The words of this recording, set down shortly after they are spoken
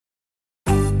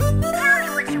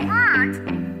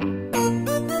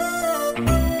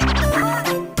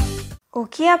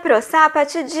que a ProSapa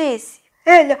te disse?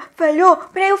 Ela falou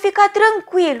para eu ficar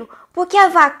tranquilo, porque a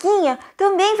vaquinha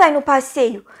também vai no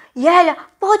passeio e ela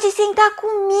pode sentar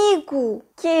comigo.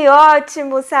 Que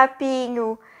ótimo,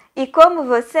 Sapinho! E como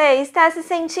você está se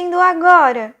sentindo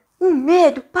agora? O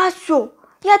medo passou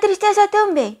e a tristeza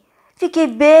também. Fiquei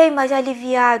bem mais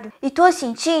aliviado e tô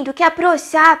sentindo que a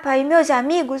ProSapa e meus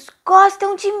amigos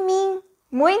gostam de mim.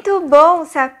 Muito bom,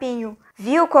 Sapinho!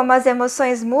 Viu como as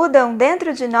emoções mudam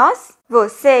dentro de nós?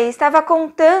 Você estava com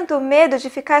tanto medo de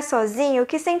ficar sozinho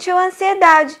que sentiu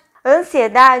ansiedade.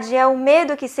 Ansiedade é o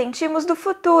medo que sentimos do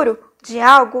futuro, de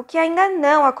algo que ainda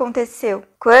não aconteceu.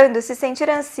 Quando se sentir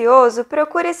ansioso,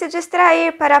 procure se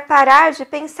distrair para parar de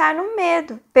pensar no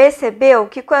medo. Percebeu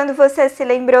que quando você se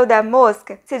lembrou da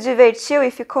mosca, se divertiu e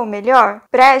ficou melhor?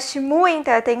 Preste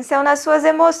muita atenção nas suas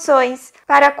emoções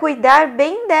para cuidar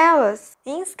bem delas.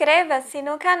 Inscreva-se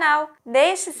no canal,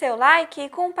 deixe seu like e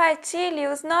compartilhe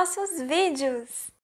os nossos vídeos.